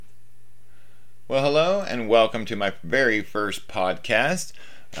Well, hello and welcome to my very first podcast.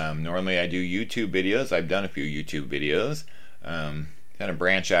 Normally I do YouTube videos. I've done a few YouTube videos. Kind of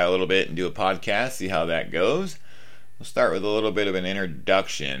branch out a little bit and do a podcast, see how that goes. We'll start with a little bit of an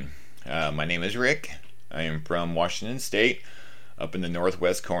introduction. My name is Rick. I am from Washington State, up in the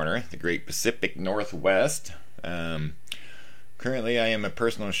northwest corner, the great Pacific Northwest. Currently I am a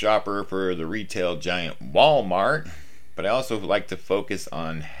personal shopper for the retail giant Walmart. But I also like to focus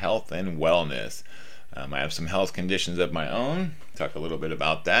on health and wellness. I have some health conditions of my own. Talk a little bit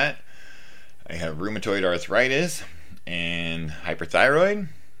about that. I have rheumatoid arthritis and hyperthyroid.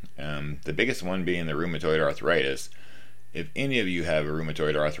 The biggest one being the rheumatoid arthritis. If any of you have a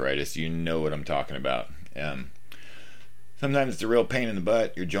rheumatoid arthritis, you know what I'm talking about. Sometimes it's a real pain in the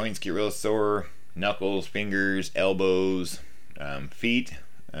butt. Your joints get real sore. Knuckles, fingers, elbows, feet.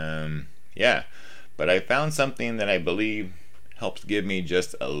 But I found something that I believe helps give me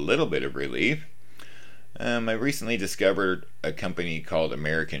just a little bit of relief. I recently discovered a company called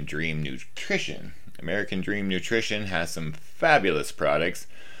American Dream Nutrition. American Dream Nutrition has some fabulous products.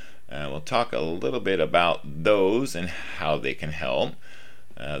 We'll talk a little bit about those and how they can help.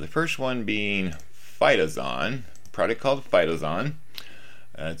 The first one being Phytozon, a product called Phytozon.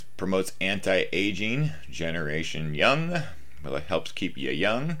 It promotes anti-aging, Generation Young. Well, it helps keep you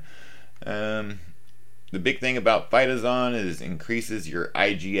young. The big thing about Phytozon is it increases your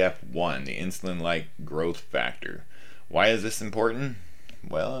IGF-1, the insulin-like growth factor. Why is this important?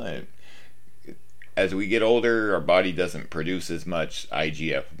 Well, as we get older, our body doesn't produce as much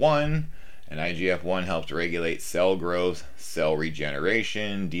IGF-1, and IGF-1 helps regulate cell growth, cell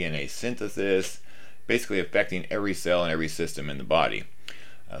regeneration, DNA synthesis, basically affecting every cell and every system in the body.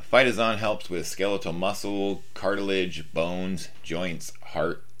 Phytozon helps with skeletal muscle, cartilage, bones, joints,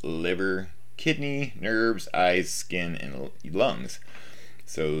 heart, liver, kidney, nerves, eyes, skin, and lungs.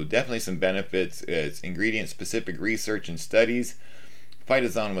 So definitely some benefits. It's ingredient-specific research and studies.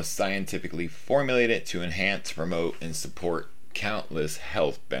 Phytozon was scientifically formulated to enhance, promote, and support countless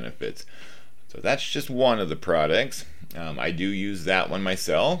health benefits. So that's just one of the products. I do use that one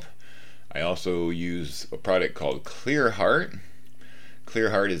myself. I also use a product called Clear Heart. Clear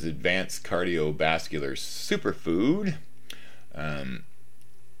Heart is advanced cardiovascular superfood.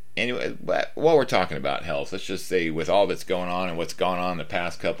 Anyway, while we're talking about health, let's just say with all that's going on and what's gone on the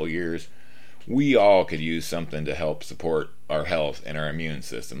past couple years, we all could use something to help support our health and our immune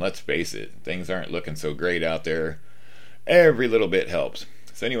system. Let's face it, things aren't looking so great out there. Every little bit helps.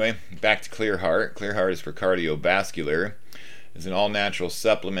 So anyway, back to Clear Heart. Clear Heart is for cardiovascular. It's an all-natural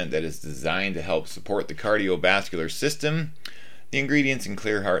supplement that is designed to help support the cardiovascular system. The ingredients in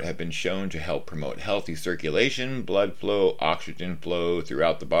Clear Heart have been shown to help promote healthy circulation, blood flow, oxygen flow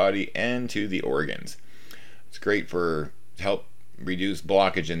throughout the body and to the organs. It's great for help reduce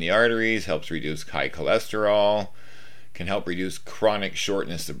blockage in the arteries, helps reduce high cholesterol, can help reduce chronic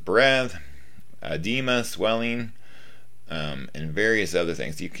shortness of breath, edema, swelling, and various other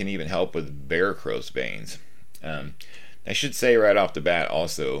things. You can even help with varicose veins. I should say right off the bat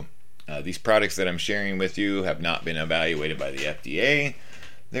also, these products that I'm sharing with you have not been evaluated by the FDA.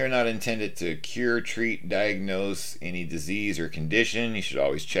 They're not intended to cure, treat, diagnose any disease or condition. You should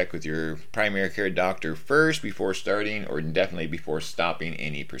always check with your primary care doctor first before starting or definitely before stopping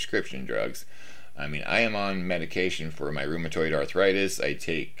any prescription drugs. I am on medication for my rheumatoid arthritis. I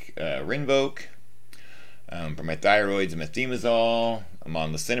take Rinvoq. For my thyroids, methimazole. I'm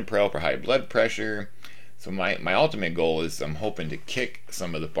on lisinopril for high blood pressure. So my ultimate goal is I'm hoping to kick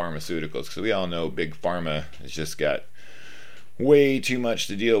some of the pharmaceuticals, because we all know big pharma has just got way too much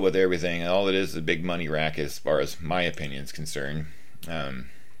to deal with everything. All it is a big money racket as far as my opinion is concerned. And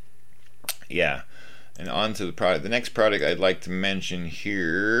on to the product. The next product I'd like to mention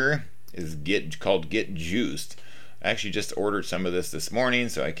here is called Get Juiced. I actually just ordered some of this morning,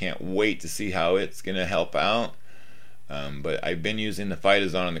 so I can't wait to see how it's going to help out. But I've been using the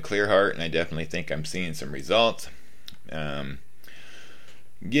Phytozon and the Clear Heart, and I definitely think I'm seeing some results.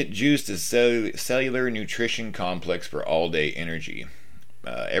 Get Juiced is cellular nutrition complex for all-day energy.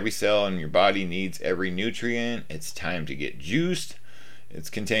 Every cell in your body needs every nutrient. It's time to get juiced. It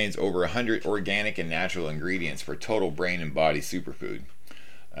contains over 100 organic and natural ingredients for total brain and body superfood.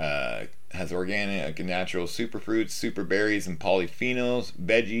 Has organic and natural superfruits, super berries, and polyphenols,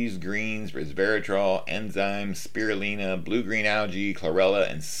 veggies, greens, resveratrol, enzymes, spirulina, blue-green algae, chlorella,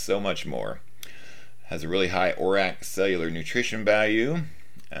 and so much more. Has a really high ORAC cellular nutrition value.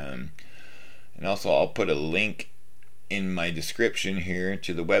 And also I'll put a link in my description here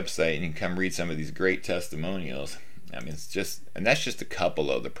to the website, and you can come read some of these great testimonials. That's just a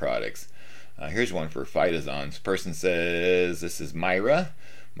couple of the products. Here's one for Phytozon. This person says, this is Myra.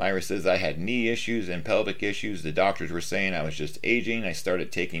 Myra says, I had knee issues and pelvic issues. The doctors were saying I was just aging. I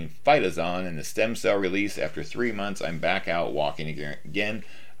started taking Phytazon and the stem cell release. After 3 months, I'm back out walking again.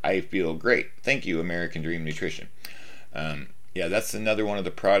 I feel great. Thank you, American Dream Nutrition. Yeah, that's another one of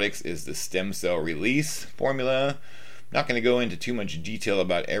the products is the stem cell release formula. Not going to go into too much detail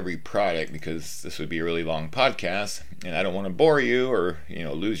about every product because this would be a really long podcast, and I don't want to bore you or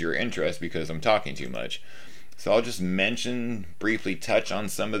lose your interest because I'm talking too much. So I'll just briefly touch on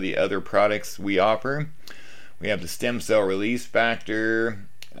some of the other products we offer. We have the stem cell release factor.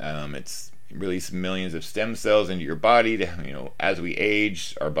 It's release millions of stem cells into your body to, as we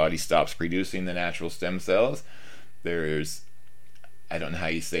age, our body stops producing the natural stem cells. There's, I don't know how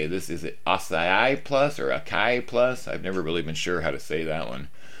you say this. Is it Acai Plus or Acai Plus? I've never really been sure how to say that one.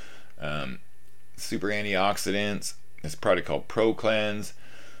 Super antioxidants. This product called Pro Cleanse.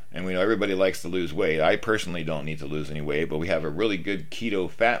 And we know everybody likes to lose weight. I personally don't need to lose any weight, but we have a really good keto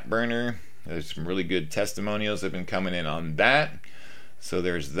fat burner. There's some really good testimonials that have been coming in on that. So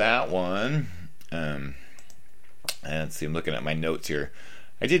there's that one. And let's see, I'm looking at my notes here.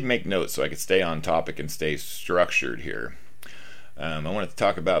 I did make notes so I could stay on topic and stay structured here. I wanted to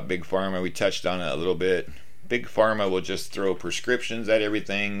talk about Big Pharma. We touched on it a little bit. Big Pharma will just throw prescriptions at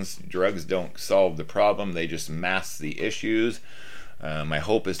everything. Drugs don't solve the problem. They just mask the issues. My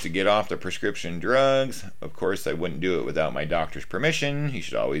hope is to get off the prescription drugs. Of course, I wouldn't do it without my doctor's permission. You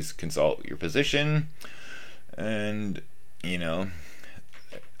should always consult your physician. And,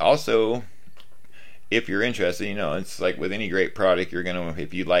 also, if you're interested, it's like with any great product,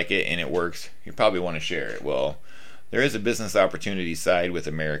 if you like it and it works, you probably want to share it. Well, there is a business opportunity side with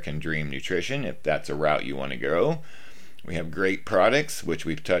American Dream Nutrition if that's a route you want to go. We have great products, which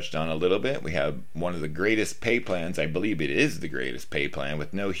we've touched on a little bit. We have one of the greatest pay plans. I believe it is the greatest pay plan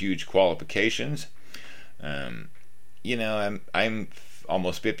with no huge qualifications. I'm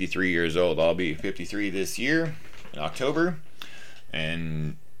almost 53 years old. I'll be 53 this year in October,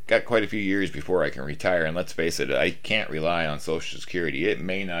 and got quite a few years before I can retire. And let's face it, I can't rely on Social Security. It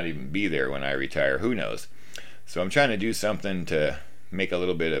may not even be there when I retire. Who knows? So I'm trying to do something to make a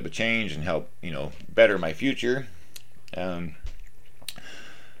little bit of a change and help, better my future.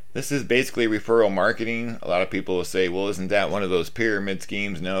 This is basically referral marketing. A lot of people will say, well, isn't that one of those pyramid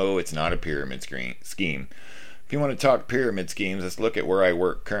schemes? No, it's not a pyramid scheme. If you want to talk pyramid schemes, let's look at where I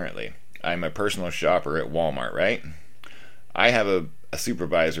work currently. I'm a personal shopper at Walmart, right? I have a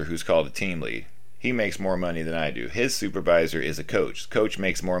supervisor who's called a team lead. He makes more money than I do. His supervisor is a coach. The coach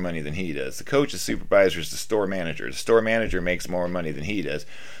makes more money than he does. The coach's supervisor is the store manager. The store manager makes more money than he does.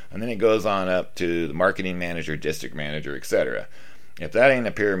 And then it goes on up to the marketing manager, district manager, etc. If that ain't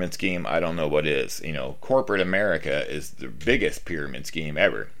a pyramid scheme, I don't know what is. Corporate America is the biggest pyramid scheme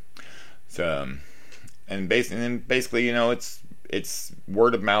ever. So, and basically, it's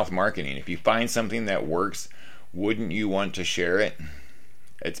word of mouth marketing. If you find something that works, wouldn't you want to share it?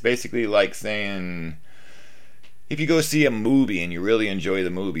 It's basically like saying, if you go see a movie and you really enjoy the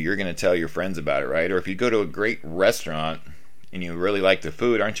movie, you're going to tell your friends about it, right? Or if you go to a great restaurant and you really like the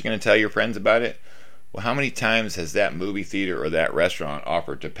food, aren't you going to tell your friends about it? Well, how many times has that movie theater or that restaurant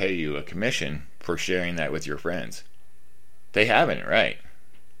offered to pay you a commission for sharing that with your friends? They haven't, right?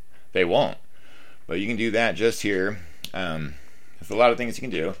 They won't. But you can do that just here. There's a lot of things you can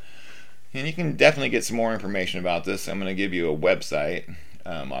do. And you can definitely get some more information about this. I'm going to give you a website.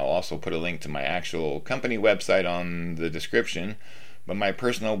 I'll also put a link to my actual company website on the description. But my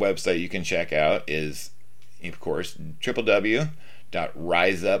personal website you can check out is, of course,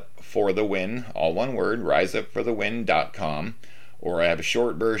 www.riseupforthewin, all one word, riseupforthewin.com. Or I have a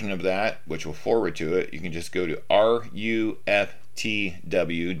short version of that, which will forward to it. You can just go to ruftw.com.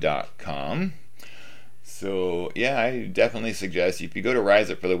 So, yeah, I definitely suggest if you go to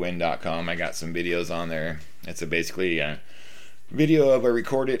riseupforthewin.com, I got some videos on there. It's basically a video of a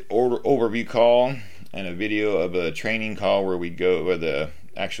recorded overview call and a video of a training call where the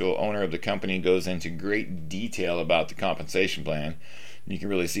actual owner of the company goes into great detail about the compensation plan. You can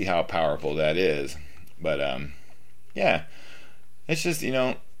really see how powerful that is. But, yeah, it's just,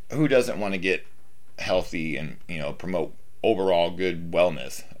 who doesn't want to get healthy and, promote overall good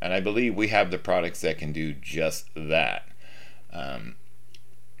wellness? And I believe we have the products that can do just that. I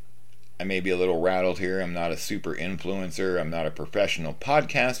may be a little rattled here. I'm not a super influencer. I'm not a professional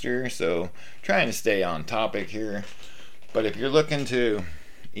podcaster, so trying to stay on topic here. But if you're looking to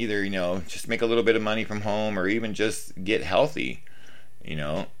either, just make a little bit of money from home or even just get healthy,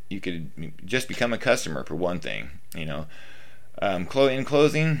 you could just become a customer for one thing, In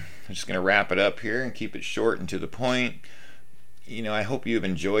closing, I'm just going to wrap it up here and keep it short and to the point. I hope you've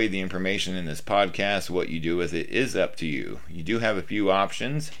enjoyed the information in this podcast. What you do with it is up to you. You do have a few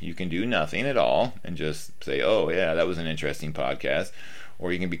options. You can do nothing at all and just say, oh, yeah, that was an interesting podcast.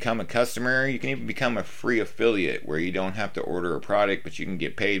 Or you can become a customer. You can even become a free affiliate where you don't have to order a product, but you can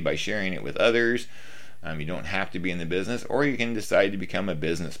get paid by sharing it with others. You don't have to be in the business. Or you can decide to become a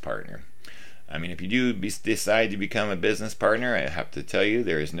business partner. If you do decide to become a business partner, I have to tell you,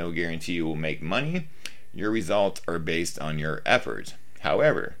 there is no guarantee you will make money. Your results are based on your efforts.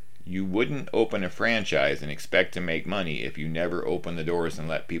 However, you wouldn't open a franchise and expect to make money if you never open the doors and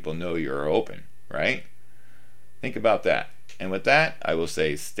let people know you're open, right? Think about that. And with that, I will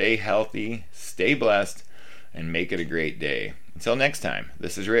say stay healthy, stay blessed, and make it a great day. Until next time,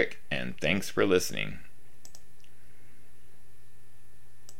 this is Rick, and thanks for listening.